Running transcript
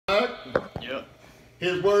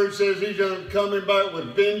His word says he's coming back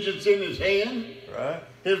with vengeance in his hand. Right.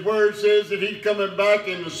 His word says that he's coming back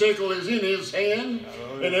and the sickle is in his hand.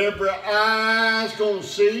 Hallelujah. And every eye's going to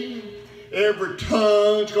see, every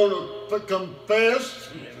tongue's going to confess,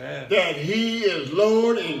 amen, that he is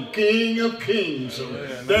Lord and King of kings.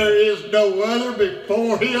 Amen. There is no other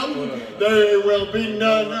before him. There will be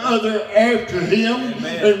none other after him.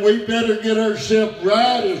 Amen. And we better get ourselves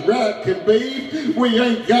right as right can be. We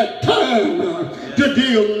ain't got time to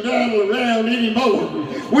deal and daddle around anymore.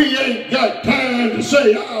 We ain't got time to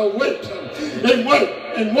say, I'll wait and wait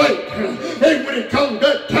and wait. And when it comes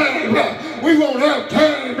that time, we won't have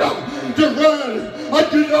time to run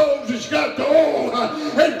unto those that's got the oil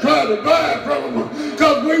and try to buy from them.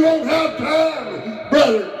 Because we won't have time,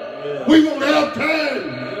 brother. We won't have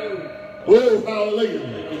time. Oh,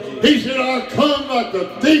 hallelujah. He said, I'll come like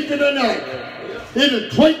a thief in the night, in the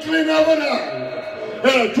twinkling of an eye.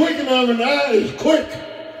 And a twinkling of an eye is quick.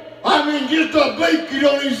 I mean, just a blink, you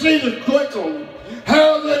don't even see the twinkle.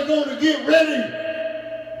 How are they going to get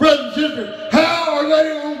ready, brothers and sisters? How are they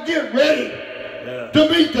going to get ready to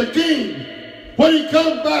meet the King when he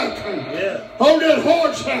comes back on that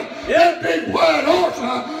horse, that big white horse,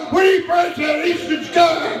 when he breaks that eastern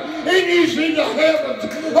sky and you see the heavens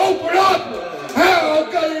open up? How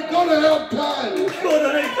are they going to have time?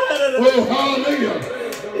 Well, hallelujah.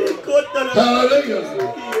 Hallelujah.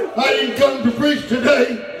 I didn't come to preach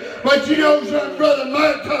today. But you know something, Brother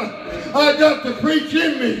Mike, I got to preach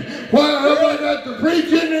in me. Why have I got to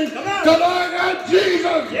preach in me? Because I got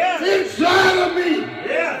Jesus inside of me.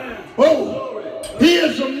 Yeah. Oh, he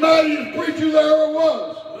is the mightiest preacher there ever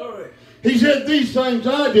was. He said, these things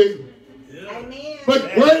I do,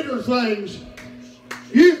 but greater things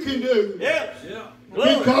you can do.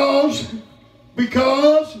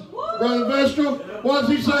 Because, Brother Vestal, what does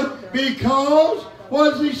he say? Because,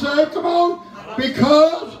 what does he say? Come on.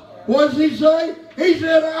 Because, what does he say? He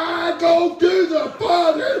said, I go to the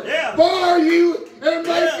Father for you and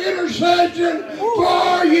make intercession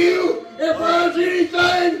for you. If there's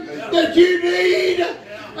anything that you need,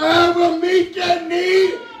 I will meet that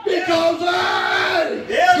need because I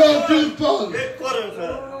go to the Father.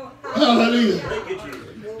 Hallelujah.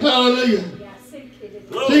 Hallelujah.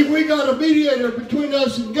 See, we got a mediator between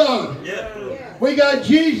us and God. We got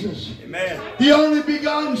Jesus, the only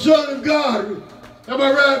begotten Son of God. Am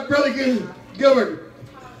I right, Brother Gilbert?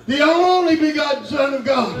 The only begotten Son of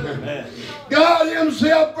God. Amen. God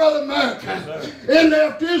himself, Brother Mark, and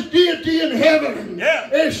left his deity in heaven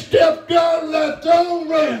and stepped out of that throne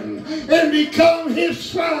room and become his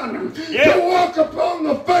son to walk upon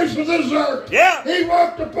the face of this earth. He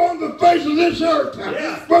walked upon the face of this earth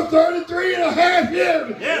for 33 and a half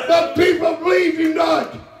years. But people believe him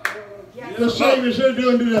not. The same as they're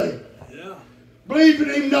doing today. Believe in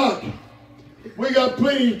him not. We got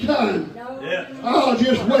plenty of time. I'll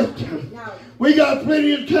just wait. We got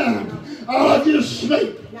plenty of time. I'll just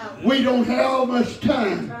sleep. We don't have much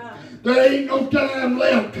time. There ain't no time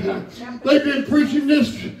left. They've been preaching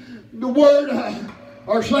the word,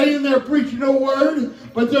 or saying they're preaching the word,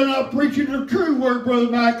 but they're not preaching the true word,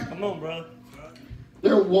 Brother Mike. Come on, brother.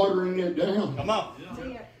 They're watering it down. Come on.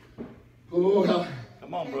 Oh,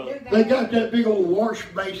 come on, brother. They got that big old wash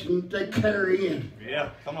basin they carry in.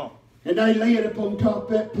 Yeah, come on. And they lay it up on top of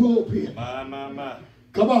that pulpit. My.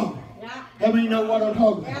 Come on. How many know what I'm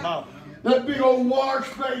talking about? Come on. That big old wash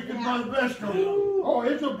basin by the vestry. Oh,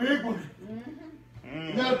 it's a big one.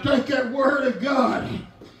 They'll take that word of God.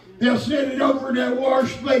 They'll set it over that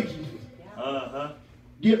wash basin.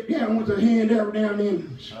 Dip down with their hand every now and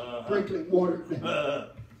then. Sprinkling water down.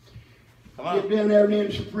 Come on. Dip down there and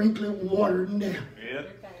then sprinkling water down.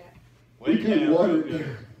 We can't water it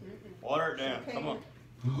down. Water it down. Come on.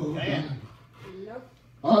 Oh,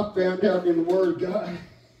 I found out in the Word of God,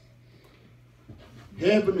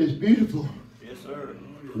 heaven is beautiful. Yes, sir.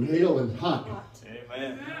 And hell is hot.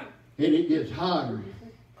 Amen. And it gets hotter.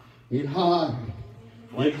 And hotter.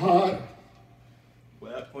 And hotter.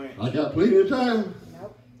 I got plenty of time.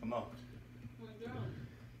 Come on.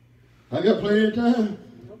 I got plenty of time.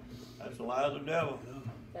 That's the lie of the devil.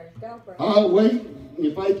 I'll wait.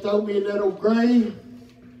 If they throw me in that old grave,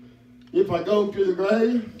 if I go to the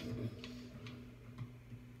grave,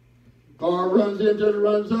 car runs into it,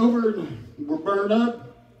 runs over, and we're burned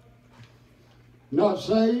up, not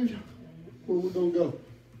saved, where we going to go?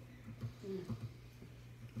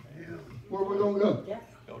 Where we going to go?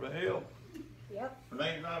 Go to hell. Yep.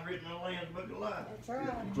 Name's not written in the Lamb's Book of Life. That's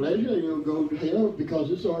right. Pleasure, you'll go to hell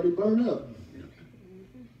because it's already burned up.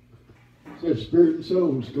 So spirit and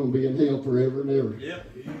soul is going to be in hell forever and ever. Yep.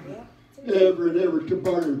 Ever and ever to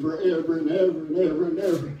burn forever and ever and ever and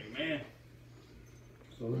ever. Amen.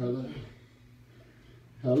 So hallelujah.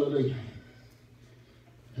 Hallelujah.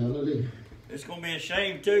 Hallelujah. It's going to be a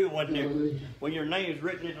shame too Hallelujah. when your name is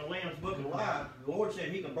written in the Lamb's Book of Life. The Lord said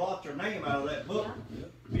He can blot your name out of that book.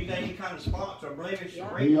 If you got any kind of spots or blemish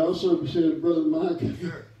or He also said, Brother Mike,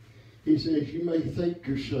 Sure. he says, you may think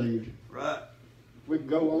you're saved. Right. We can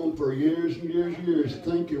go on for years and years and years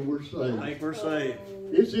thinking we're saved. I think we're saved.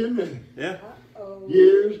 It's in there. Yeah.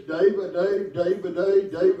 Years, day by day, day by day,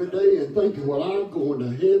 day by day, and thinking, well, I'm going to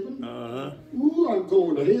heaven. Uh-huh. Ooh, I'm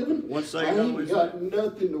going to heaven. Once I saved, ain't always got saved.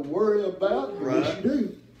 nothing to worry about. Right. Yes, you do.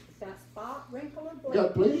 Is that spot, wrinkle, or blemish?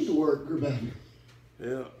 Got plenty to worry about.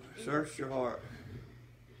 Yeah. Search your heart.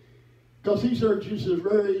 Because he searches the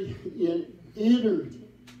very inner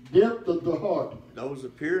depth of the heart. Those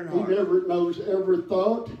that pure in He heart. never knows every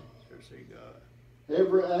thought, Sure see God.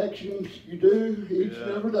 every action you do each and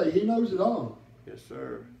Yeah. every day. He knows it all. Yes,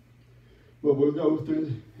 sir. But we'll go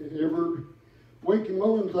through every waking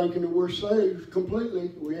moment thinking that we're saved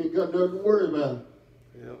completely. We ain't got nothing to worry about.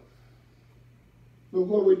 Yep. But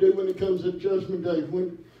what do we do when it comes to Judgment Day? What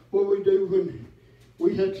do we do when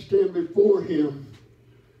we have to stand before Him,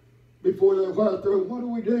 before that white throne? What do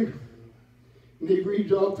we do? And he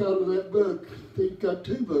reads off out of that book. He's got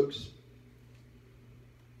two books.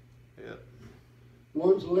 Yep.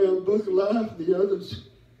 One's the Lamb's Book of Life, the other's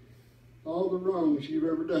all the wrongs you've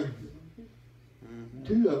ever done. Mm-hmm.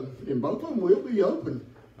 Two of them. And both of them will be open.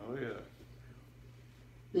 Oh, yeah.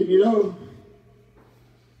 And you know,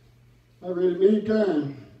 I read it many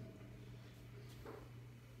times.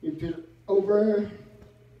 If it's over there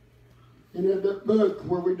in that book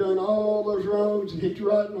where we done all those wrongs, and he's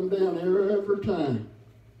writing them down every time.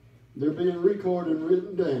 They're being recorded and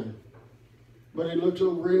written down. But he looks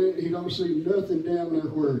over it, he don't see nothing down there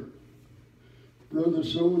where brother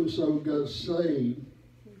so-and-so got saved.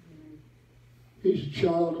 He's a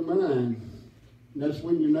child of mine. And that's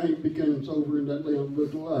when your name becomes over in that Lamb's Book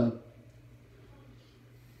of Life.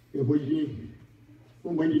 And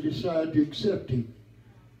when you decide to accept Him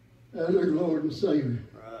as their Lord and Savior.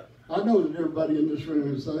 Right. I know that everybody in this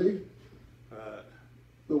room is saved. Right.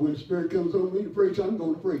 But when the Spirit comes on me to preach, I'm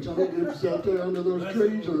going to preach. I don't care if it's out there under those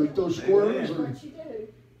trees or those squirrels or What you do?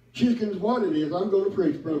 chickens, what it is. I'm going to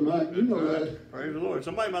preach, Brother Mike. You know that. Praise the Lord.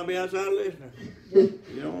 Somebody might be outside listening. You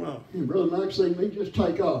don't know. And Brother Mike sing me, just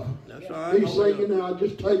take off. That's all right. He's singing and I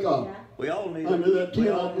just take off. Yeah. We all need Under that we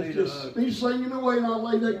tent, all I need just he's singing away and I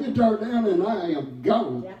lay that guitar down and I am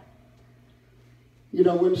gone. Yeah. You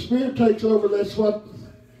know, when the Spirit takes over, that's what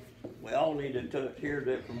hear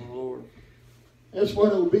that from the Lord.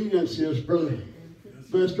 obedience is, brother.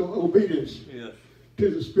 Best obedience Yes. to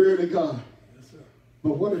the Spirit of God.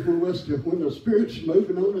 But what if when the Spirit's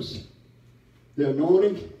moving on us, the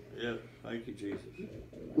anointing, Yes. Thank you, Jesus.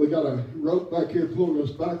 we got a rope back here pulling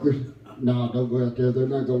us backwards. No, don't go out there. They're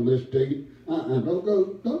not going to listen to you. Don't go.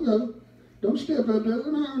 Don't go. Don't step out there.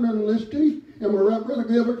 They're not going to listen to you. Am I right, Brother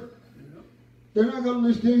Gilbert? They're not going to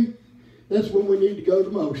listen to you. That's when we need to go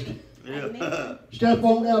the most. Yeah. Step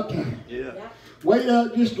on out there. Yeah. Yeah. Wade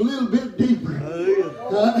out just a little bit deeper.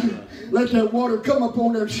 Let that water come up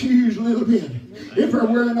on their shoes a little bit. If they're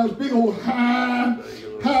wearing those big old high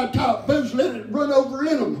top boots, let it run over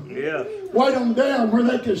in them. Yeah. Weight them down where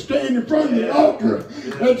they can stand in front of the altar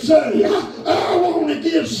and say, I want to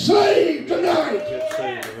get saved tonight. Get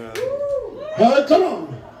saved, right. Come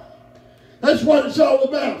on. That's what it's all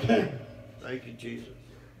about. Thank you, Jesus.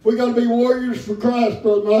 We got to be warriors for Christ,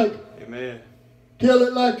 Brother Mike. Amen. Tell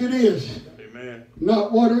it like it is. Amen.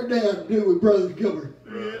 Not water it down, do we, Brother Gilbert?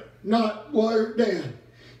 Right. Not water it down.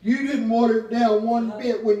 You didn't water it down one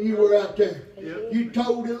bit when you were out there. Yep. You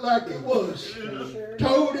told it like it was. Sure.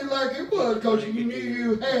 Told it like it was because you knew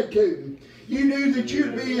you had to. You knew that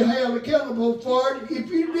you'd be held accountable for it if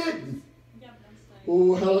you didn't.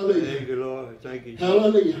 Oh, hallelujah. Thank you, Lord. Thank you, Jesus.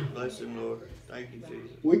 Hallelujah. Bless him, Lord. Thank you,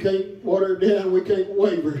 Jesus. We can't water it down. We can't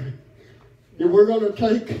waver. If we're going to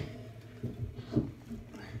take,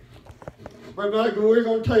 Brother Michael, we're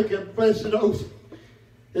going to take a blessed oath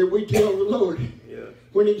that we tell the Lord Yes.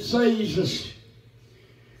 when He saves us.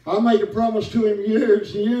 I made a promise to Him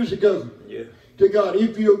years and years ago. Yeah. To God,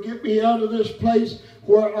 if you'll get me out of this place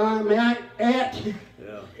where I'm at,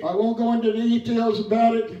 Yeah. I won't go into the details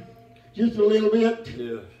about it, just a little bit.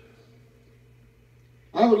 Yeah.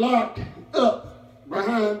 I was locked up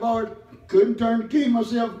behind bars, couldn't turn the key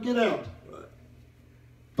myself and get out. Right.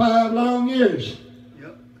 5 long years.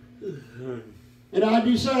 Yep. And I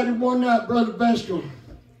decided one night, Brother Vestal,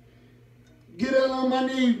 get out on my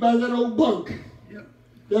knees by that old bunk. Yep.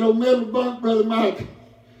 That old metal bunk, Brother Mike.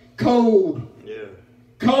 Cold. Yeah.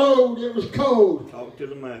 Cold. It was cold. Talk to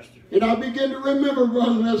the master. And I began to remember,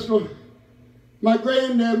 Brother Vestal, My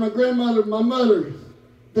granddad, my grandmother, my mother,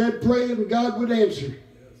 they'd pray and God would answer.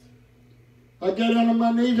 I got down on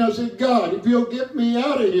my knees and I said, God, if you'll get me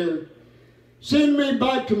out of here, send me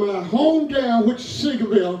back to my hometown, which is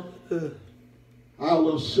Seagoville. I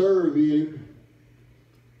will serve you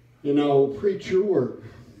and I will preach your word.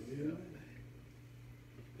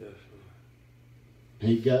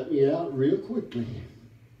 He got me out real quickly.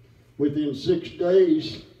 Within 6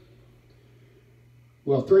 days,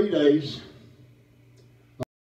 well, 3 days,